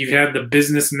 Like you've had the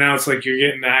business, now it's like you're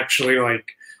getting to actually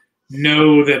like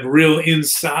know the real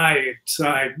inside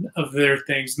side of their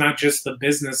things, not just the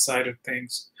business side of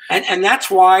things. And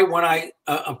that's why when I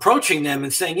approaching them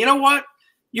and saying, you know what,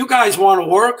 you guys want to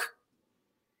work?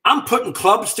 I'm putting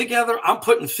clubs together. I'm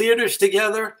putting theaters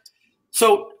together.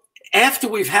 So after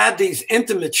we've had these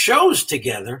intimate shows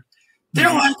together,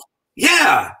 they're like,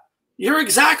 yeah, you're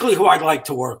exactly who I'd like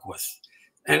to work with.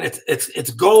 And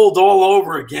it's gold all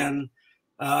over again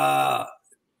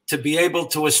to be able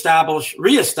to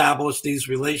reestablish these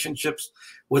relationships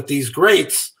with these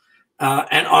greats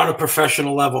and on a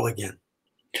professional level again.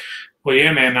 Well,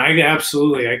 yeah, man,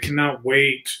 I cannot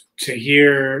wait to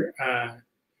hear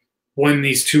when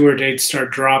these tour dates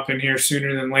start dropping here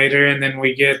sooner than later, and then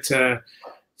we get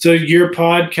so your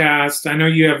podcast. I know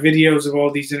you have videos of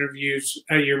all these interviews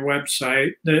at your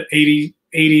website, the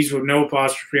 80s with no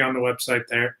apostrophe on the website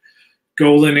there,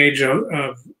 Golden Age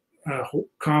of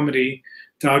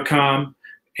Comedy.com,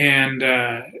 and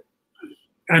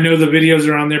I know the videos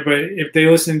are on there, but if they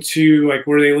listen to like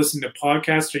where they listen to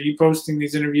podcasts, are you posting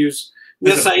these interviews?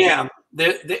 Yes, I am.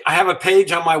 I have a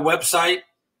page on my website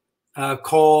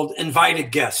called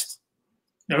Invited Guest.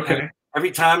 Okay. And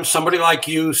every time somebody like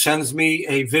you sends me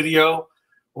a video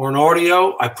or an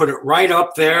audio, I put it right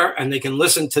up there and they can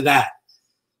listen to that.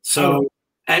 So,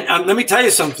 and let me tell you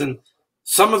something.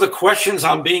 Some of the questions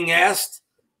I'm being asked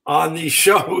on these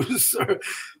shows,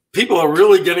 people are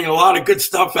really getting a lot of good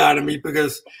stuff out of me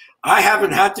because I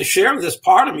haven't had to share this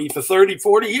part of me for 30,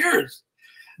 40 years.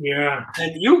 Yeah.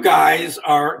 And you guys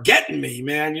are getting me,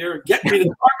 man. You're getting me to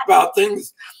talk about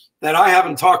things that I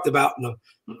haven't talked about.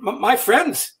 My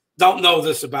friends don't know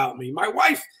this about me. My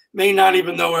wife may not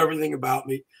even know everything about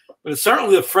me. But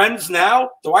certainly the friends now,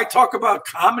 do I talk about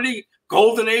comedy,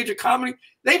 golden age of comedy?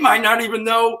 They might not even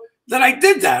know that I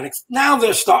did that. Now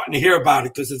they're starting to hear about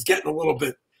it because it's getting a little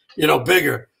bit,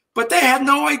 bigger. But they had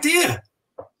no idea.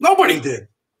 Nobody did.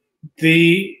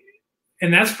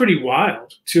 And that's pretty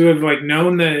wild to have like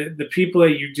known the people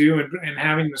that you do and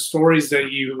having the stories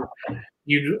that you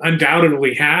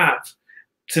undoubtedly have,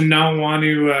 to not want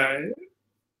to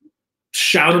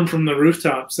shout them from the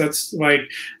rooftops. That's like,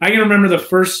 I can remember the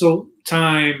first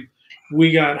time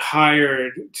we got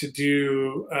hired to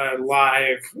do a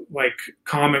live like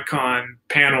Comic-Con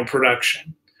panel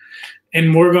production,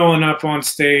 and we're going up on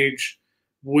stage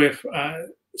with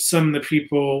some of the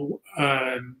people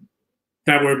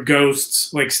that were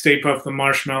ghosts, like Stay Puft the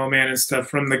Marshmallow Man and stuff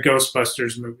from the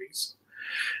Ghostbusters movies.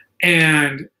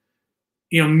 And,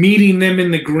 meeting them in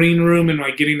the green room and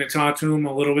like getting to talk to them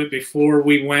a little bit before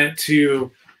we went to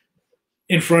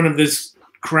in front of this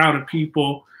crowd of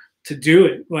people to do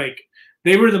it. Like,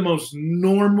 they were the most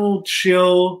normal,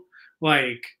 chill,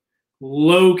 like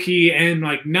low key, and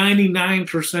like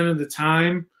 99% of the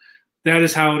time, that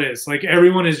is how it is. Like,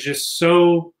 everyone is just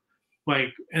so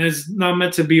like, and it's not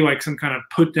meant to be like some kind of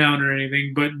put down or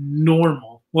anything, but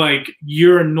normal. Like,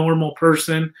 you're a normal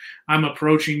person. I'm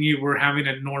approaching you. We're having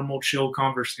a normal, chill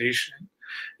conversation.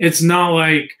 It's not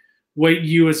like what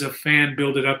you as a fan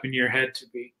build it up in your head to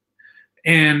be.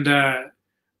 And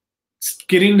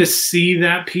getting to see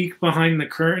that peek behind the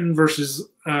curtain versus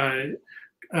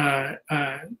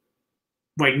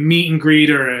like meet and greet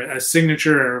or a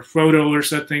signature or a photo or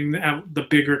something at the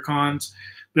bigger cons,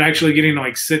 but actually getting to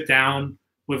like sit down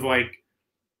with like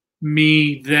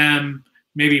me, them,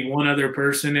 maybe one other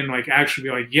person, and like actually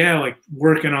be like, yeah, like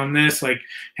working on this, like,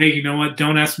 hey, you know what?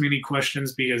 Don't ask me any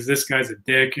questions because this guy's a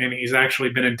dick and he's actually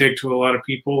been a dick to a lot of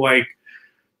people. Like,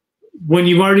 when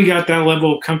you've already got that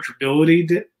level of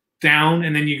comfortability down,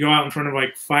 and then you go out in front of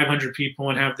like 500 people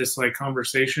and have this like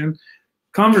conversation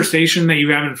that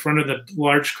you have in front of the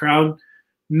large crowd,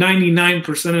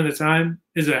 99% of the time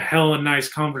is a hella nice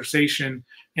conversation,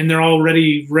 and they're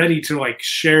already ready to like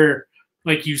share,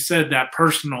 like you said, that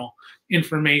personal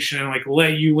information and like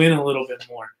let you in a little bit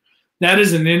more. That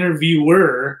is an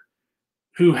interviewer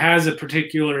who has a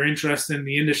particular interest in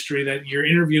the industry that you're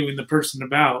interviewing the person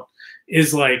about,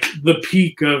 is like the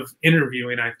peak of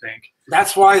interviewing, I think.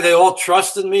 That's why they all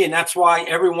trusted me, and that's why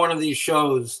every one of these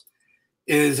shows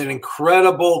is an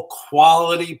incredible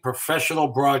quality professional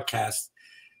broadcast.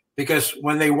 Because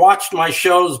when they watched my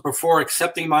shows before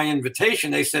accepting my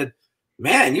invitation, they said,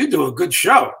 man, you do a good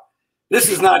show. This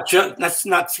is not just, that's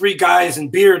not three guys in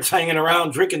beards hanging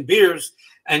around drinking beers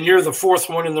and you're the fourth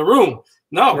one in the room.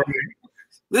 No, right.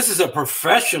 This is a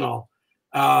professional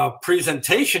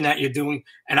presentation that you're doing.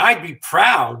 And I'd be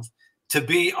proud to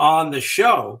be on the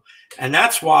show. And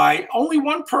that's why only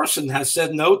one person has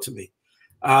said no to me.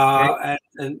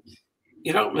 And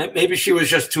maybe she was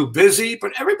just too busy,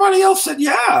 but everybody else said,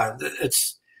 yeah,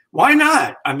 why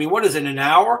not? I mean, what is it, an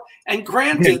hour? And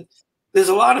granted, there's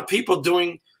a lot of people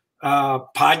doing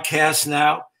podcasts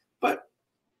now, but,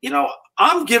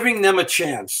 I'm giving them a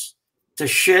chance to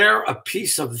share a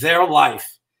piece of their life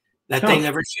that they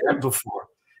never shared before.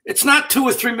 It's not 2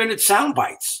 or 3 minute sound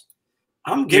bites.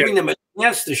 I'm giving them a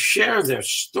chance to share their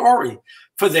story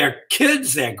for their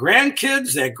kids, their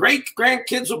grandkids, their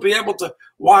great-grandkids will be able to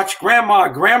watch grandma,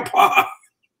 grandpa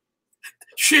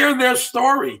share their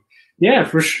story. Yeah,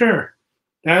 for sure.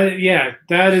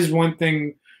 That is one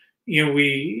thing,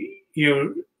 we,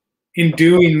 in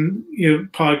doing,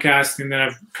 podcasting that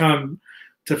I've come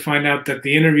to find out that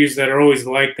the interviews that are always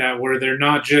like that, where they're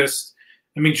not just,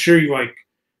 I mean, sure,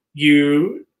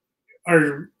 you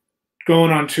are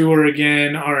going on tour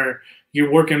again, or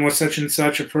you're working with such and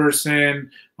such a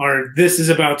person, or this is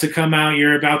about to come out,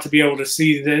 you're about to be able to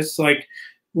see this. Like,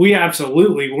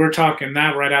 we're talking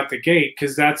that right out the gate,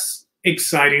 because that's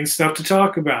exciting stuff to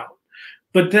talk about.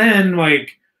 But then,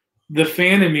 like, the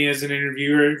fan in me as an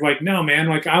interviewer, like, no, man,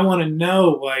 like, I want to know,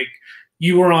 like,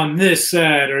 you were on this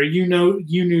set, or you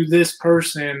knew this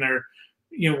person, or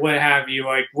what have you.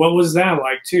 Like, what was that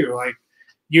like too? Like,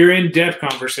 your in-depth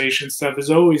conversation stuff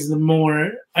is always the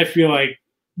more, I feel like,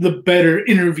 the better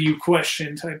interview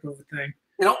question type of thing.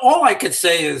 All I could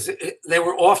say is they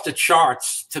were off the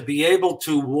charts to be able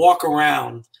to walk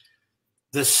around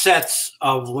the sets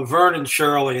of Laverne and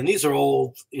Shirley, and these are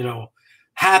old,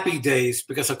 Happy Days,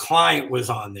 because a client was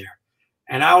on there,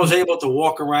 and I was able to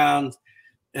walk around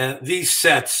these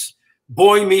sets.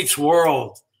 Boy Meets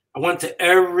World. I went to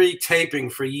every taping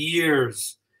for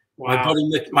years. Wow.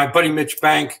 My buddy Mitch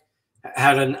Bank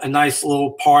had a nice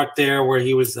little part there where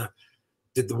he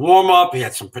did the warm up. He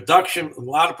had some production, a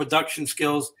lot of production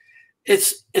skills.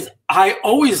 I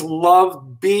always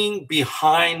love being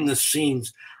behind the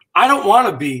scenes. I don't want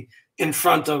to be in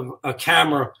front of a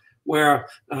camera where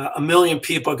 1 million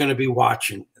people are going to be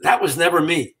watching. That was never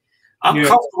me. I'm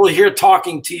comfortable here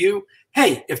talking to you.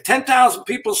 Hey, if 10,000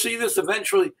 people see this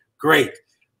eventually, great.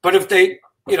 But if they,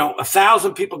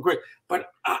 1,000 people, great.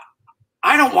 But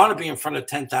I don't want to be in front of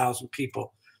 10,000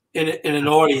 people in an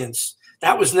audience.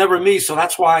 That was never me. So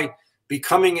that's why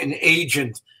becoming an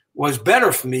agent was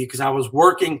better for me, because I was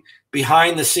working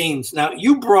behind the scenes. Now,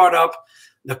 you brought up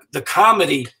the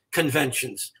comedy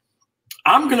conventions.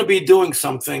 I'm going to be doing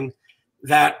something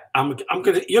that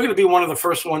you're going to be one of the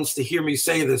first ones to hear me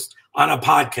say this on a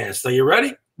podcast. Are you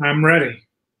ready? I'm ready.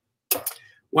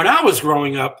 When I was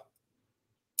growing up,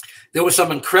 there were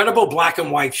some incredible black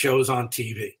and white shows on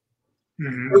TV.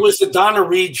 Mm-hmm. There was the Donna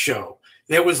Reed show.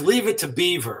 There was Leave It to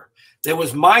Beaver. There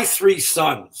was My Three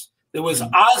Sons. There was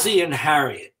Ozzie and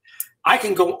Harriet. I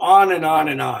can go on and on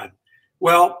and on.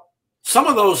 Well, some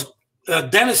of those,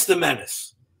 Dennis the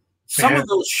Menace, some of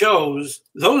those shows,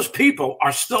 those people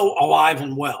are still alive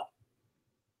and well.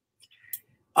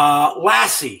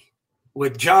 Lassie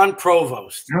with John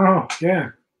Provost. Oh,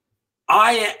 yeah.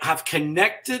 I have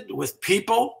connected with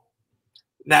people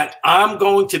that I'm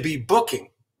going to be booking.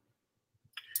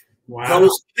 Wow.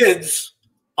 Those kids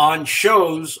on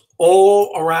shows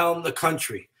all around the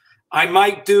country. I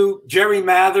might do Jerry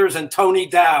Mathers and Tony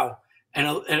Dow and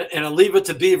a Leave It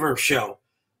to Beaver show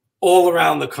all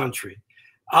around the country.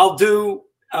 I'll do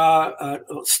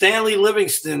Stanley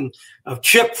Livingston of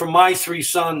Chip from My Three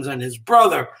Sons and his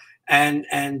brother and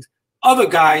other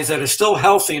guys that are still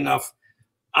healthy enough.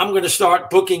 I'm going to start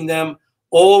booking them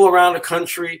all around the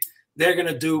country. They're going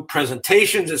to do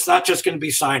presentations. It's not just going to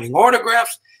be signing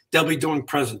autographs. They'll be doing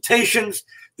presentations.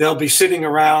 They'll be sitting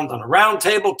around on a round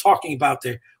table talking about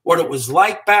what it was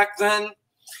like back then.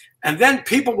 And then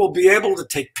people will be able to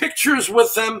take pictures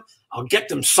with them. I'll get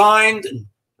them signed and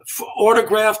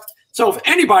autographed. So if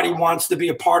anybody wants to be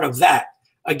a part of that,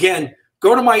 again,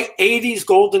 go to my 80s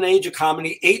Golden Age of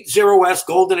Comedy, 80S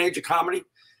Golden Age of Comedy,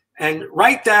 and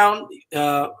write down,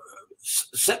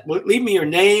 leave me your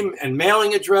name and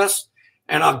mailing address,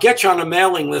 and I'll get you on a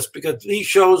mailing list, because these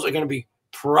shows are going to be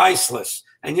priceless.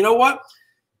 And you know what?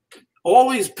 All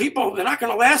these people, they're not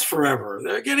going to last forever.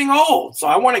 They're getting old. So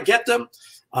I want to get them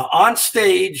on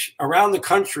stage around the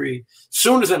country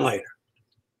sooner than later.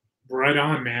 Right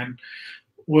on, man.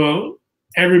 Well,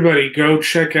 everybody go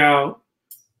check out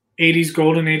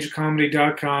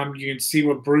 80sgoldenageofcomedy.com. You can see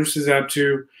what Bruce is up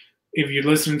to. If you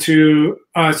listen to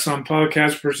us on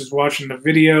podcast versus watching the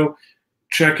video,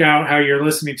 check out how you're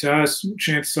listening to us.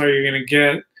 Chances are you're going to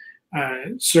get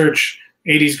search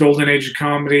 80s Golden Age of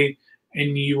Comedy,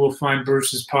 and you will find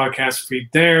Bruce's podcast feed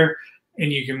there,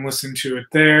 and you can listen to it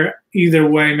there. Either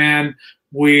way, man,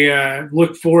 we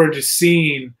look forward to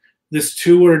seeing this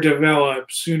tour develop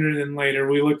sooner than later.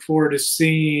 We look forward to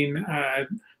seeing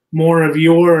more of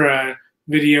your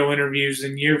video interviews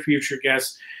and your future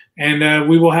guests. And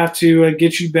we will have to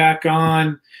get you back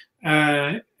on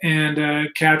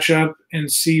and catch up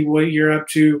and see what you're up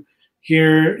to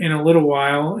here in a little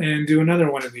while and do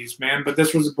another one of these, man. But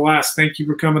this was a blast. Thank you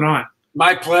for coming on.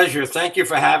 My pleasure. Thank you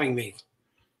for having me.